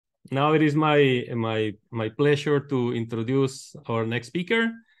Now it is my pleasure to introduce our next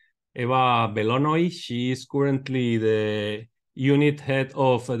speaker, Eva Belonoi. She is currently the unit head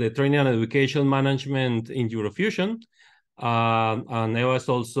of the training and education management in EUROfusion. And Eva is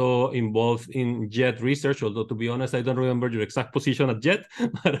also involved in JET research, although to be honest, I don't remember your exact position at JET.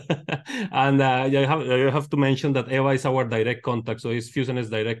 And I have to mention that Eva is our direct contact. So Fusion is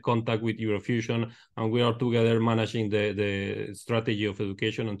direct contact with EUROfusion, and we are together managing the strategy of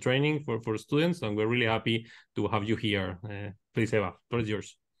education and training for students. And we're really happy to have you here. Please, Eva, the floor is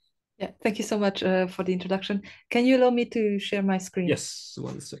yours. Yeah, thank you so much for the introduction. Can you allow me to share my screen? Yes,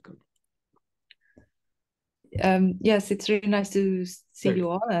 1 second. Yes, it's really nice to see you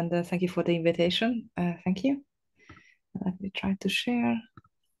all, and thank you for the invitation. Thank you. Let me try to share.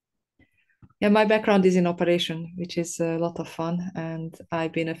 Yeah, my background is in operation, which is a lot of fun. And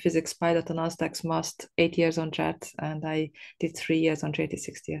I've been a physics pilot on Aztec's MUST, 8 years on JET, and I did 3 years on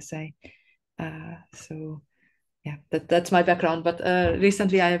JT60SA. So yeah, that's my background. But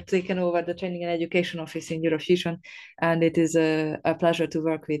recently I have taken over the training and education office in EUROfusion, and it is a pleasure to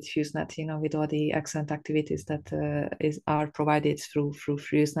work with FuseNet, with all the excellent activities that are provided through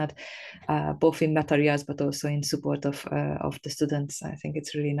FuseNet, both in materials but also in support of the students. I think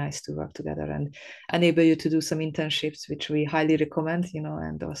it's really nice to work together and enable you to do some internships, which we highly recommend,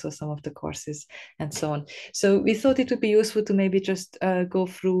 and also some of the courses and so on. So we thought it would be useful to maybe just go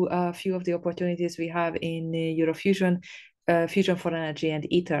through a few of the opportunities we have in EUROfusion, Fusion for Energy, and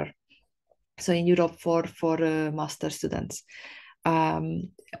ITER. So in Europe for master students.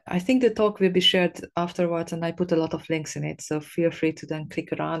 I think the talk will be shared afterwards, and I put a lot of links in it. So feel free to then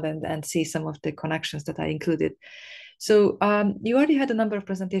click around and see some of the connections that I included. So you already had a number of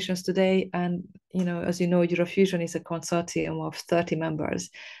presentations today, and as you know, EUROfusion is a consortium of 30 members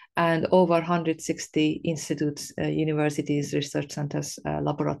and over 160 institutes, universities, research centers,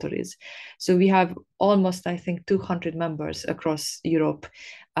 laboratories. So we have almost, I think, 200 members across Europe,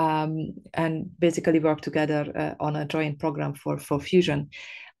 and basically work together on a joint program for fusion.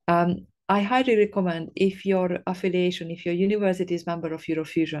 I highly recommend, if your university is member of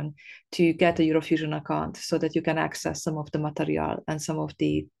EUROfusion, to get a EUROfusion account so that you can access some of the material and some of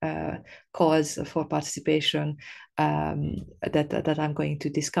the calls for participation that I'm going to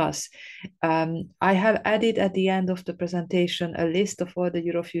discuss. I have added at the end of the presentation a list of all the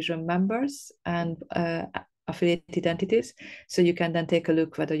EUROfusion members and affiliated entities, so you can then take a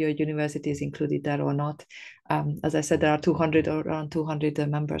look whether your university is included there or not. As I said, there are around 200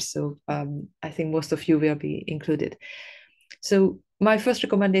 members, so I think most of you will be included. So my first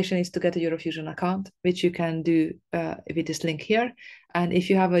recommendation is to get a EUROfusion account, which you can do with this link here. And if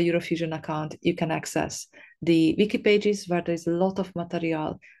you have a EUROfusion account, you can access the wiki pages where there's a lot of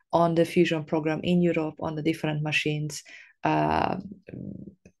material on the fusion program in Europe on the different machines,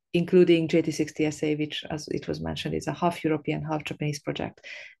 including JT60SA, which, as it was mentioned, is a half European, half Japanese project.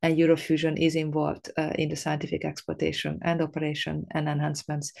 And EUROfusion is involved in the scientific exploitation and operation and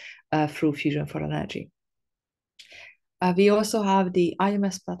enhancements through Fusion for Energy. We also have the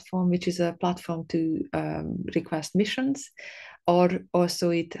IMS platform, which is a platform to request missions, or also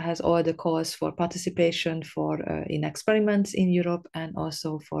it has all the calls for participation in experiments in Europe, and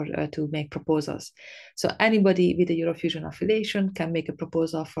also for to make proposals. So anybody with a EUROfusion affiliation can make a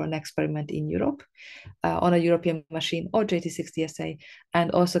proposal for an experiment in Europe on a European machine or JT60SA,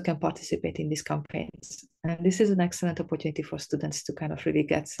 and also can participate in these campaigns. And this is an excellent opportunity for students to kind of really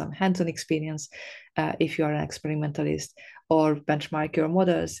get some hands-on experience if you are an experimentalist, or benchmark your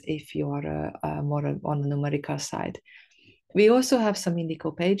models if you are more on the numerical side. We also have some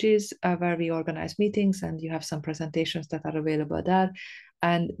Indico pages where we organize meetings, and you have some presentations that are available there.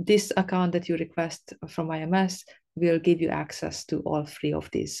 And this account that you request from IMS will give you access to all 3 of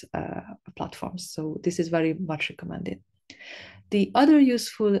these platforms. So this is very much recommended. The other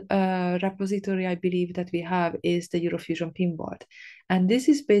useful repository, I believe, that we have is the EUROfusion Pinboard. And this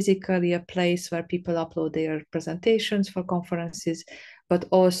is basically a place where people upload their presentations for conferences, but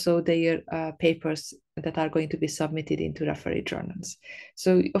also their papers that are going to be submitted into referee journals.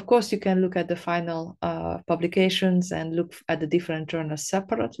 So of course you can look at the final publications and look at the different journals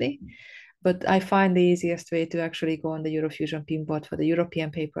separately, but I find the easiest way to actually go on the EUROfusion Pinboard for the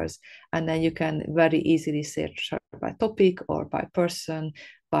European papers, and then you can very easily search by topic or by person,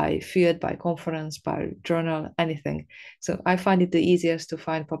 by field, by conference, by journal, anything. So I find it the easiest to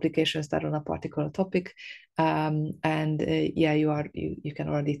find publications that are on a particular topic, yeah, you can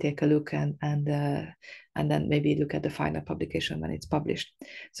already take a look and then maybe look at the final publication when it's published.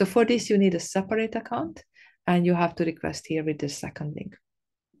 So for this, you need a separate account, and you have to request here with the second link.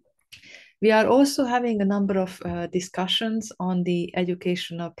 We are also having a number of discussions on the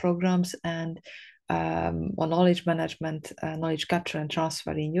educational programs and on knowledge management, knowledge capture and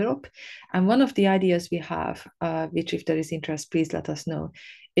transfer in Europe. And one of the ideas we have, which if there is interest, please let us know,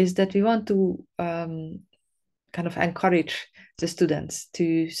 is that we want to kind of encourage the students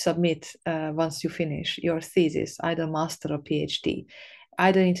to submit once you finish your thesis, either master or PhD,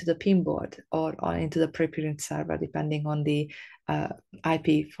 either into the Pinboard or into the preprint server, depending on the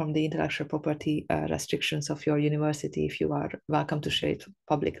IP from the intellectual property restrictions of your university, if you are welcome to share it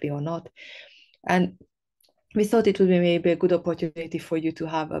publicly or not. And we thought it would be maybe a good opportunity for you to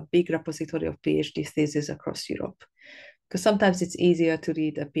have a big repository of PhD theses across Europe. Because sometimes it's easier to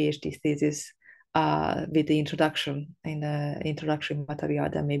read a PhD thesis with the introduction in the introductory material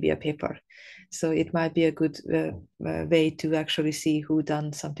than maybe a paper. So it might be a good way to actually see who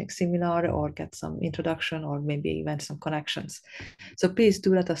done something similar or get some introduction or maybe even some connections. So please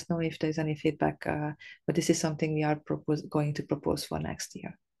do let us know if there's any feedback, but this is something we are going to propose for next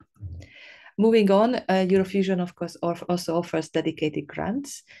year. Moving on, EUROfusion, of course, also offers dedicated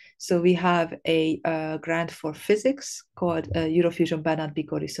grants. So we have a grant for physics called EUROfusion Bernard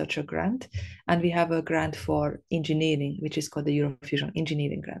Bigot Researcher Grant, and we have a grant for engineering, which is called the EUROfusion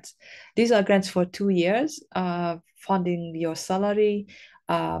Engineering Grants. These are grants for 2 years, funding your salary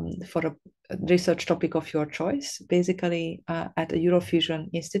for a research topic of your choice, basically at a EUROfusion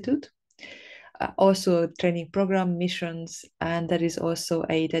Institute. Also training program missions, and there is also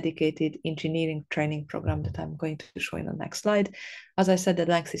a dedicated engineering training program that I'm going to show in the next slide. As I said, the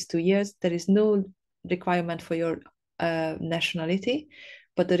length is 2 years. There is no requirement for your nationality,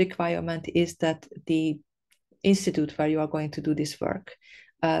 but the requirement is that the institute where you are going to do this work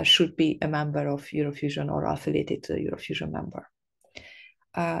should be a member of EUROfusion or affiliated to a EUROfusion member.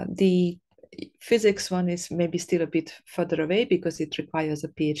 The physics one is maybe still a bit further away because it requires a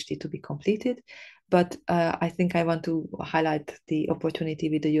PhD to be completed. But I think I want to highlight the opportunity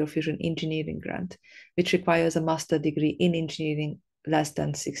with the EUROfusion Engineering Grant, which requires a master degree in engineering less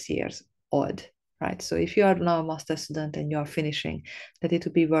than 6 years old, right? So if you are now a master student and you are finishing, that it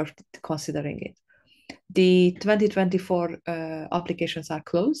would be worth considering it. The 2024 applications are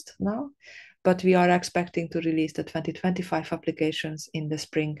closed now, but we are expecting to release the 2025 applications in the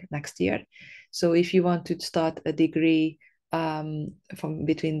spring next year. So if you want to start a degree from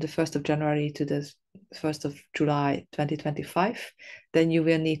between the 1st of January to the 1st of July 2025, then you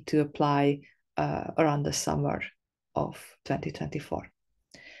will need to apply around the summer of 2024.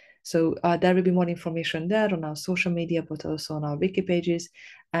 So there will be more information there on our social media, but also on our wiki pages.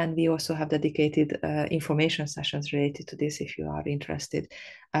 And we also have dedicated information sessions related to this if you are interested.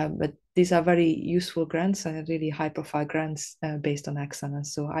 But these are very useful grants and really high-profile grants based on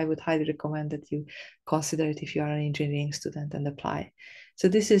excellence. So I would highly recommend that you consider it if you are an engineering student and apply. So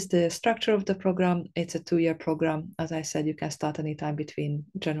this is the structure of the program. It's a 2-year program. As I said, you can start anytime between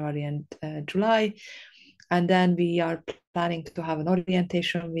January and July. And then we are planning to have an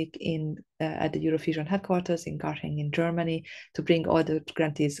orientation week at the EUROfusion headquarters in Garching in Germany to bring all the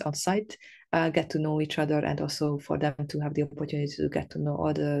grantees on site, get to know each other, and also for them to have the opportunity to get to know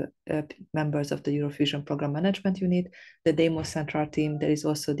all the members of the EUROfusion program management unit, the Demo Central team. There is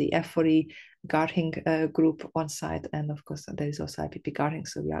also the F4E Garching group on site, and of course there is also IPP Garching,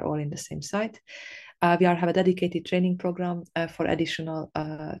 so we are all in the same site. We have a dedicated training program for additional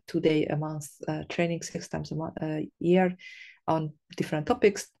 2-day a month training 6 times a year on different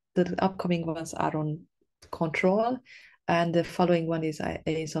topics. The upcoming ones are on control, and the following one is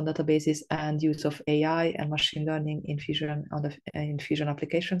on databases and use of AI and machine learning in Fusion in Fusion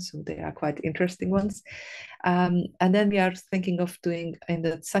applications. So they are quite interesting ones. And then we are thinking of doing in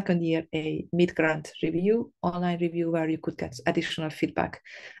the 2nd year a mid-grant review, online review, where you could get additional feedback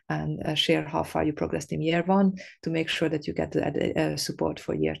and share how far you progressed in year 1 to make sure that you get the support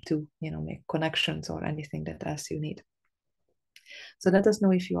for year 2, make connections or anything that else you need. So let us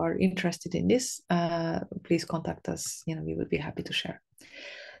know if you are interested in this. Please contact us. We would be happy to share.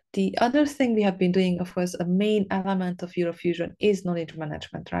 The other thing we have been doing, of course, a main element of EUROfusion is knowledge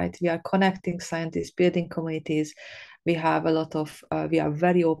management, right? We are connecting scientists, building communities. We have a lot of, we are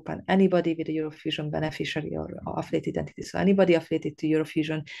very open. Anybody with a EUROfusion beneficiary or affiliated entity, so anybody affiliated to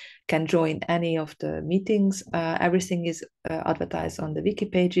EUROfusion can join any of the meetings. Everything is advertised on the wiki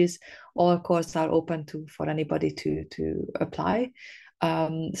pages. All courses are open for anybody to apply.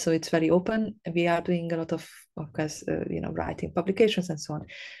 So it's very open. We are doing a lot of course, writing publications and so on.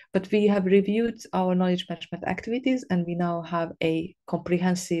 But we have reviewed our knowledge management activities, and we now have a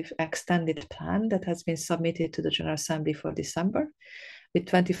comprehensive extended plan that has been submitted to the General Assembly for December. with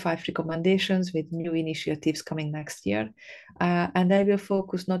 25 recommendations with new initiatives coming next year. And they will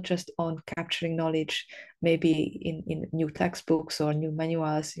focus not just on capturing knowledge, maybe in new textbooks or new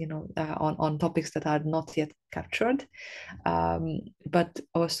manuals, on topics that are not yet captured, but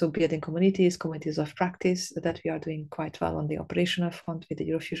also building communities of practice that we are doing quite well on the operational front with the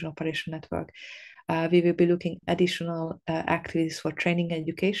EUROfusion Operation Network. We will be looking additional activities for training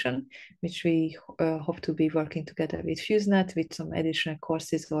education, which we hope to be working together with FuseNet with some additional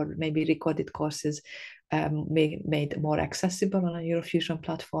courses or maybe recorded courses made more accessible on a EUROfusion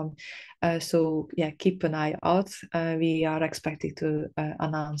platform. So yeah, keep an eye out. We are expecting to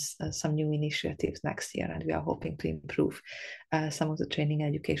announce some new initiatives next year, and we are hoping to improve some of the training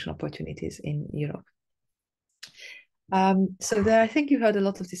education opportunities in Europe. So there, I think you heard a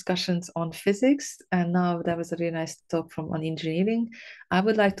lot of discussions on physics, and now there was a really nice talk on engineering. I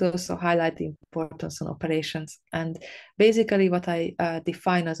would like to also highlight the importance on operations. And basically what I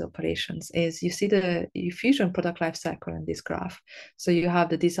define as operations is, you see the EUROfusion product life cycle in this graph. So you have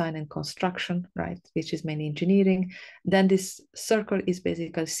the design and construction, right, which is mainly engineering. Then this circle is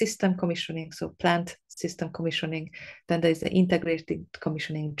basically system commissioning, so plant system commissioning. Then there is the integrated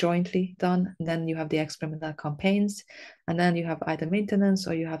commissioning jointly done. And then you have the experimental campaigns. And then you have either maintenance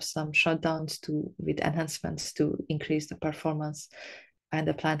or you have some shutdowns with enhancements to increase the performance and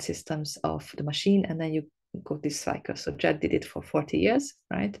the plant systems of the machine. And then you go this cycle. So Jet did it for 40 years,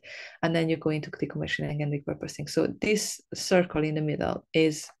 right? And then you go into decommissioning and repurposing. So this circle in the middle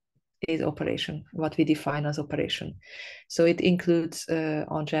is operation, what we define as operation. So it includes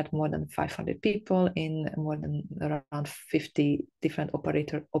on Jet more than 500 people in more than around 50 different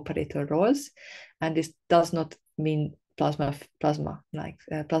operator roles. And this does not mean plasma. Plasma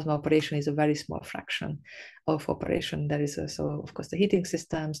operation is a very small fraction of operation. There is also, of course, the heating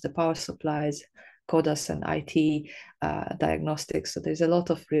systems, the power supplies, CODAS and IT diagnostics. So there's a lot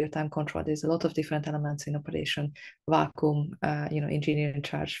of real-time control. There's a lot of different elements in operation, vacuum, engineering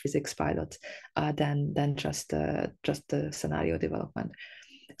charge, physics pilot, than just the scenario development.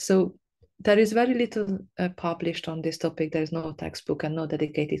 So there is very little published on this topic. There is no textbook and no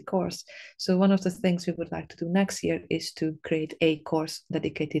dedicated course. So one of the things we would like to do next year is to create a course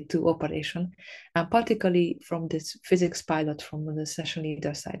dedicated to operation, and particularly from this physics pilot from the session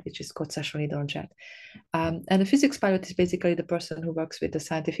leader side, which is called session leader on Jet. And the physics pilot is basically the person who works with the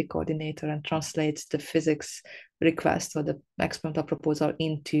scientific coordinator and translates the physics request or the experimental proposal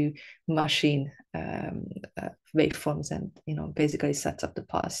into machine waveforms, and basically sets up the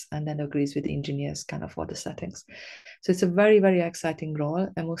path and then agrees with the engineers kind of for the settings. So it's a very, very exciting role,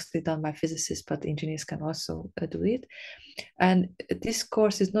 and mostly done by physicists, but engineers can also do it. And this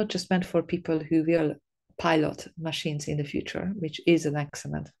course is not just meant for people who will pilot machines in the future, which is an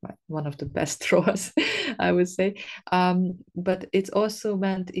excellent, one of the best roles, I would say. But it's also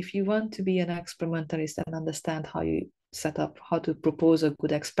meant if you want to be an experimentalist and understand how you set up, how to propose a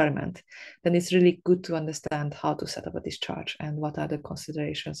good experiment, then it's really good to understand how to set up a discharge and what are the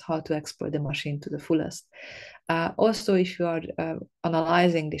considerations, how to exploit the machine to the fullest. Also, if you are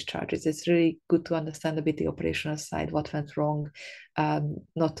analyzing discharges, it's really good to understand a bit the operational side, what went wrong,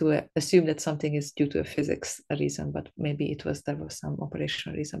 not to assume that something is due to a physics reason, but maybe there was some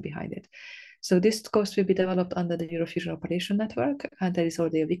operational reason behind it. So this course will be developed under the EUROfusion Operation Network, and there is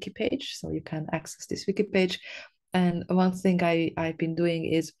already a wiki page, so you can access this wiki page. And one thing I've been doing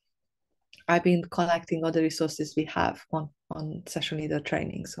is I've been collecting all the resources we have on session leader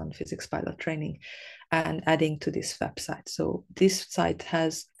trainings, on physics pilot training, and adding to this website. So this site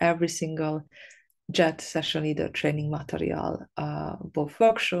has every single Jet session leader training material, both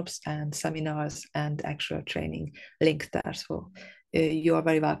workshops and seminars and actual training linked there. So you are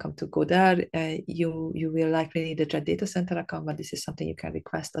very welcome to go there. You will likely need a Jet data center account, but this is something you can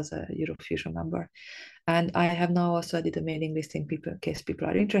request as a EUROfusion member. And I have now also added a mailing list in case people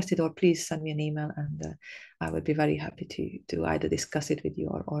are interested, or please send me an email, and I would be very happy to either discuss it with you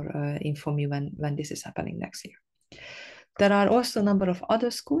or inform you when this is happening next year. There are also a number of other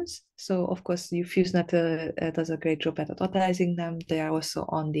schools. So of course, FuseNet does a great job at advertising them. They are also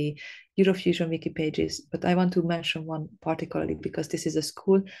on the EUROfusion wiki pages, but I want to mention one particularly because this is a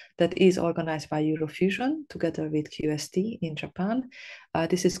school that is organized by EUROfusion together with QST in Japan.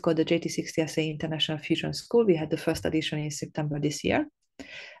 This is called the JT60SA International Fusion School. We had the first edition in September this year.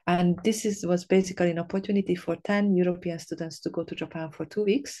 And this was basically an opportunity for 10 European students to go to Japan for 2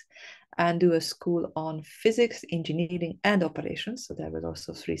 weeks and do a school on physics, engineering, and operations. So there were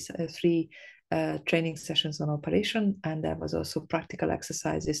also three training sessions on operation, and there was also practical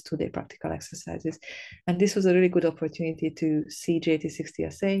exercises, 2-day practical exercises. And this was a really good opportunity to see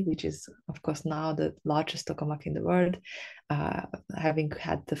JT60SA, which is, of course, now the largest tokamak in the world, having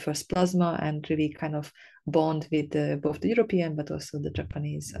had the first plasma, and really kind of bond with both the European but also the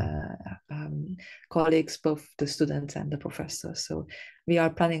Japanese colleagues, both the students and the professors. So we are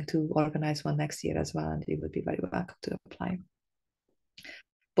planning to organize one next year as well, and you would be very welcome to apply,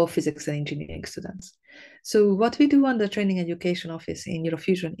 both physics and engineering students. So what we do on the Training Education Office in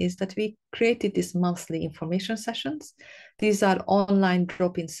EUROfusion is that we created these monthly information sessions. These are online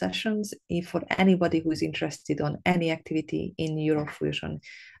drop-in sessions for anybody who is interested on any activity in EUROfusion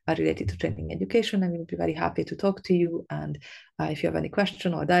related to training education, and we'll be very happy to talk to you. And if you have any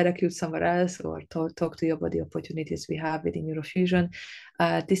question, or direct you somewhere else, or talk to you about the opportunities we have within EUROfusion,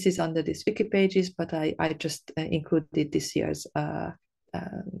 this is under these wiki pages, but I just included this year's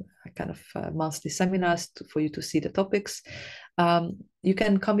kind of monthly seminars for you to see the topics. You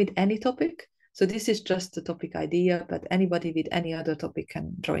can come with any topic. So this is just the topic idea, but anybody with any other topic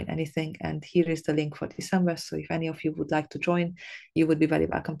can join anything. And here is the link for December. So if any of you would like to join, you would be very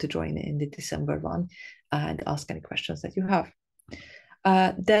welcome to join in the December one and ask any questions that you have.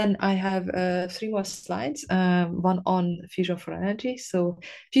 Then I have 3 more slides, one on Fusion for Energy. So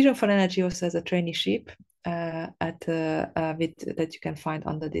Fusion for Energy also has a traineeship that you can find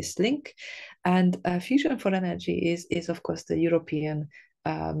under this link. And Fusion for Energy is of course the European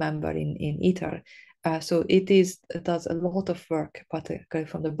member in ITER. So it does a lot of work, particularly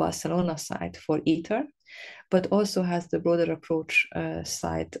from the Barcelona side for ITER, but also has the broader approach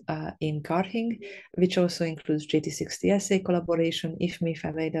side in Garching, which also includes JT60SA collaboration, IFMI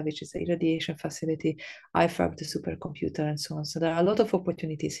Faveda, which is a irradiation facility, IFAB, the supercomputer, and so on. So there are a lot of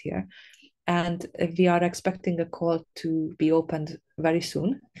opportunities here. And we are expecting a call to be opened very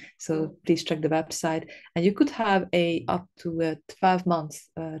soon. So please check the website. And you could have up to a 12-month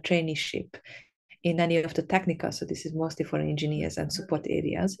traineeship in any of the technical, so this is mostly for engineers and support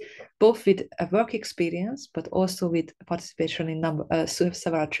areas, both with a work experience, but also with participation in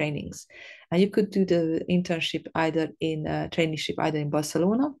several trainings. And you could do the internship either in traineeship, either in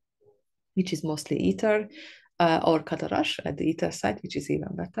Barcelona, which is mostly ITER, or Cadarache at the ITER site, which is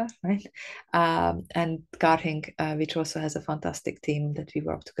even better, right? And Garching, which also has a fantastic team that we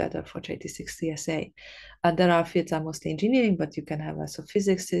work together for JT60SA. There are fields are mostly engineering, but you can have also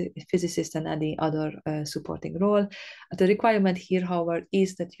physicist and any other supporting role. The requirement here, however,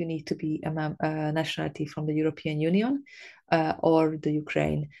 is that you need to be a nationality from the European Union or the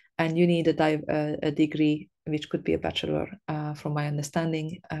Ukraine, and you need a degree, which could be a bachelor, from my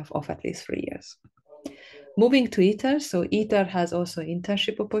understanding, of at least 3 years. Moving to ITER, so ITER has also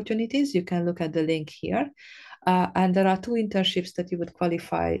internship opportunities. You can look at the link here. And there are 2 internships that you could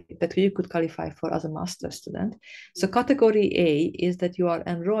qualify for as a master's student. So category A is that you are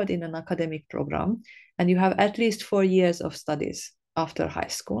enrolled in an academic program and you have at least 4 years of studies after high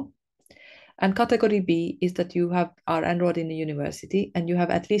school. And category B is that you are enrolled in a university and you have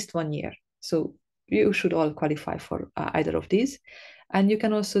at least 1 year. So you should all qualify for either of these. And you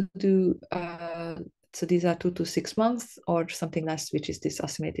can also do so these are 2 to 6 months or something less, which is this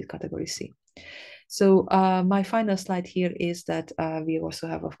assimilated category C. So my final slide here is that we also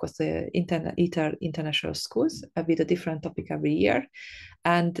have, of course, the ITER international schools with a different topic every year.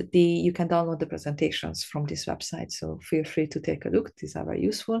 And you can download the presentations from this website. So feel free to take a look. These are very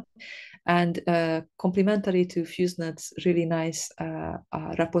useful. And complementary to FuseNet's really nice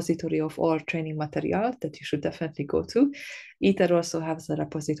repository of all training material that you should definitely go to, ITER also has a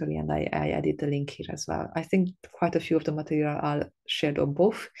repository, and I added the link here as well. I think quite a few of the material are shared on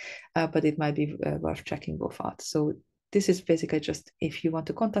both, but it might be worth checking both out. So this is basically just, if you want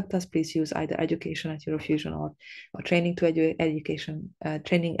to contact us, please use either education at EUROfusion or training to education,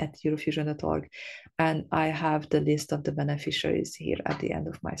 training at EUROfusion.org. And I have the list of the beneficiaries here at the end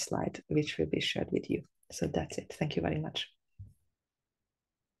of my slide, which will be shared with you. So that's it. Thank you very much.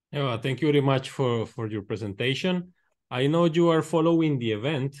 Yeah, thank you very much for your presentation. I know you are following the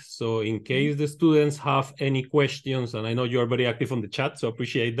event, so in case the students have any questions, and I know you are very active on the chat, so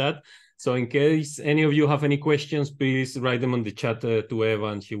appreciate that. So in case any of you have any questions, please write them on the chat to Eva,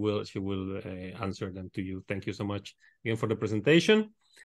 and she will answer them to you. Thank you so much again for the presentation.